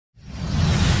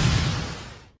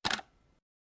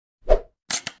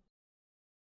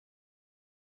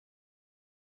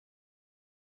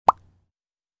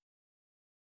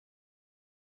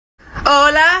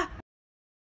Hola.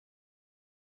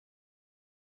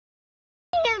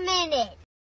 Wait a minute.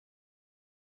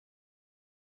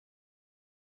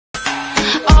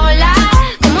 Hola,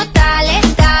 ¿cómo estás?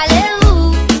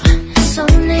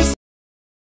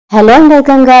 Hello and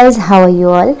welcome guys, how are you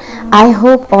all? I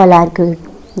hope all are good.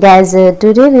 Guys,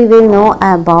 today we will know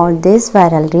about this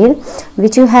viral reel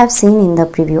which you have seen in the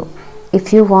preview.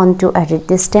 If you want to edit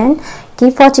this trend,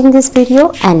 keep watching this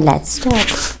video and let's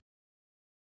start.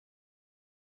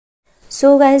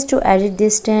 So guys, to edit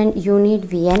this trend you need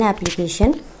VN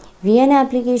application. VN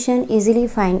application easily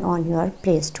find on your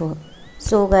Play Store.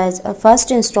 So guys, first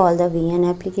install the VN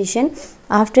application.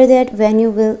 After that, when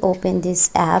you will open this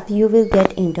app, you will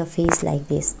get interface like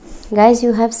this. Guys,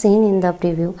 you have seen in the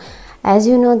preview. As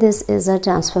you know, this is a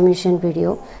transformation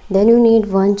video. Then you need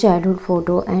one childhood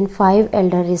photo and 5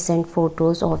 elder recent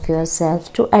photos of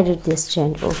yourself to edit this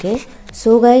trend. Okay.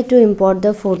 So guys, to import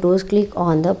the photos, click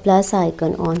on the plus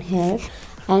icon on here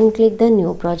and click the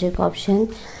new project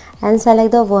option and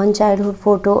select the one childhood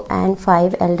photo and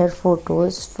 5 elder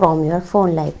photos from your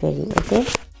phone library. Okay.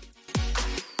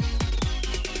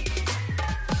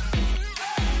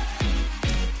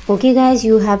 Okay guys,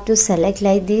 you have to select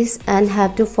like this and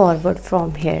have to forward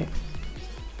from here.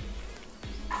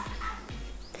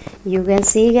 You can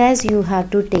see guys, you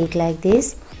have to take like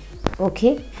this.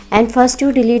 Okay, and first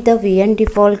you delete the VN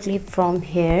default clip from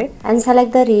here and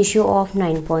select the ratio of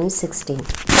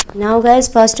 9.16. Now guys,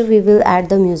 first we will add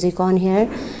the music on here.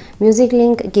 Music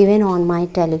link given on my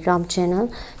Telegram channel.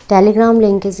 Telegram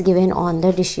link is given on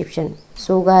the description.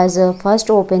 So guys, first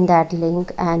open that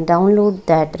link and download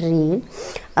that reel.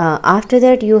 After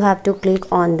that, you have to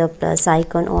click on the plus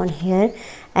icon on here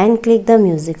and click the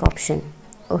music option.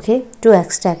 Okay, to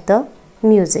extract the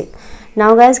music.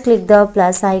 Now guys, click the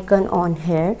plus icon on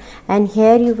here and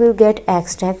here you will get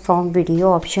extract from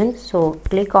video option. So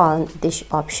click on this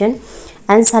option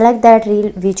and select that reel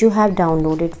which you have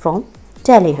downloaded from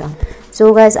Telegram.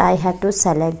 So guys, I have to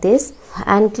select this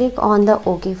and click on the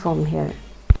OK from here.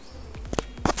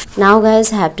 Now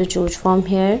guys, have to choose from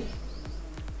here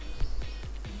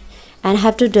and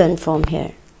have to done from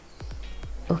here.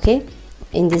 Okay,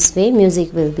 in this way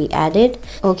music will be added.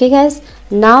 Okay guys,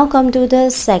 now come to the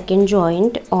second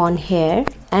joint on here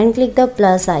and click the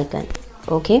plus icon.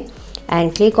 Okay,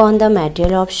 and click on the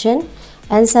material option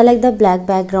and select the black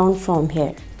background from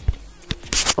here.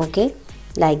 Okay,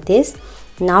 like this.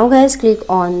 Now guys, click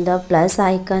on the plus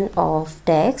icon of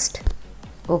text.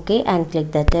 Okay, and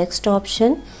click the text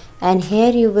option and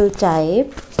here you will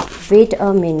type wait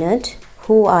a minute,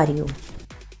 who are you?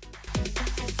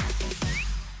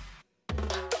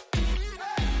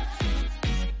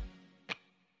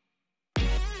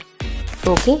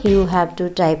 Okay, you have to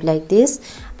type like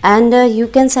this and you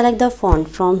can select the font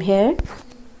from here.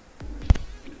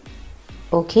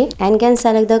 Okay, and can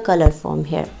select the color from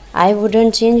here. I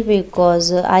wouldn't change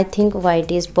because I think white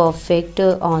is perfect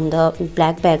on the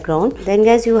black background. Then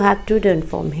guys, you have to done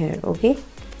from here. Okay,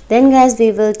 then guys,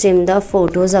 we will trim the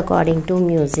photos according to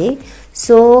music.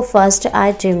 So first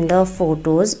I trim the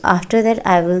photos. After that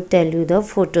I will tell you the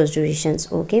photos durations.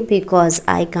 Okay, because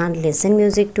I can't listen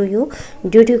music to you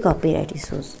due to copyright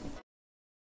issues.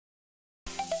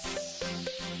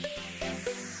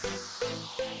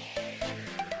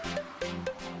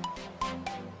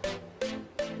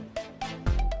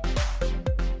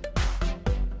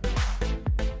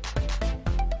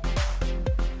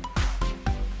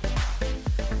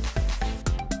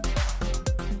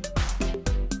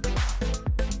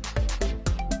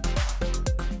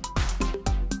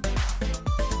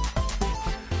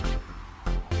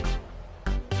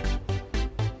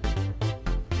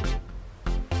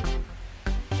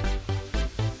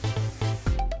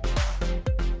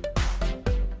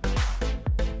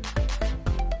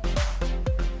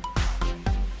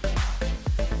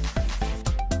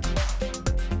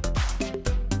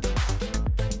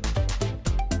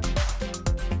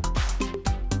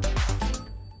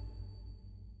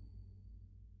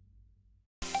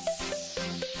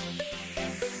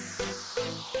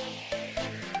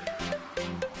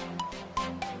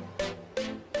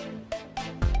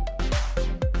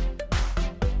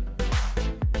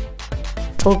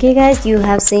 Okay guys, you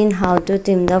have seen how to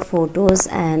trim the photos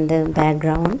and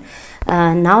background.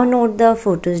 Now note the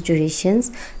photos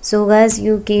durations. So guys,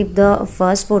 you keep the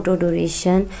first photo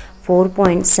duration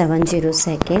 4.70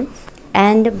 second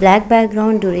and black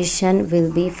background duration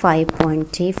will be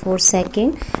 5.34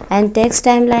 second and text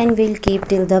timeline will keep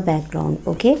till the background.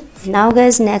 Okay, now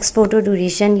guys, next photo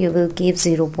duration you will keep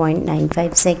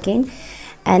 0.95 second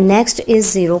and next is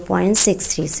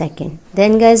 0.63 second.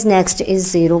 Then guys, next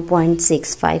is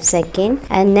 0.65 second,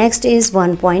 and next is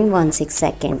 1.16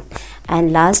 second,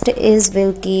 and last is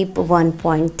will keep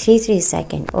 1.33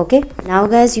 second. Okay, now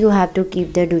guys, you have to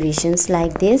keep the durations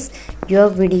like this. Your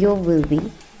video will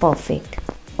be perfect.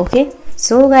 Okay,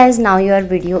 so guys, now your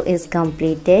video is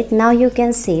completed. Now you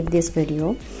can save this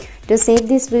video. To save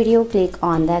this video, click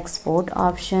on the export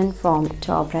option from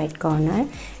top right corner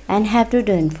and have to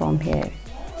done from here.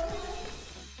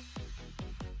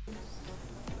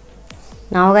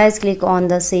 Now guys, click on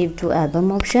the save to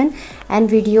album option and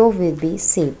video will be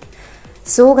saved.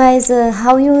 So guys,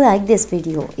 how you like this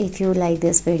video? If you like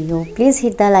this video, please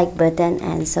hit the like button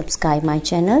and subscribe my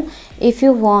channel if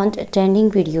you want trending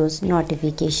videos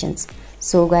notifications.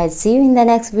 So guys, see you in the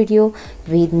next video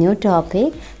with new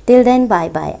topic. Till then, bye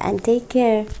bye and take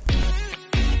care.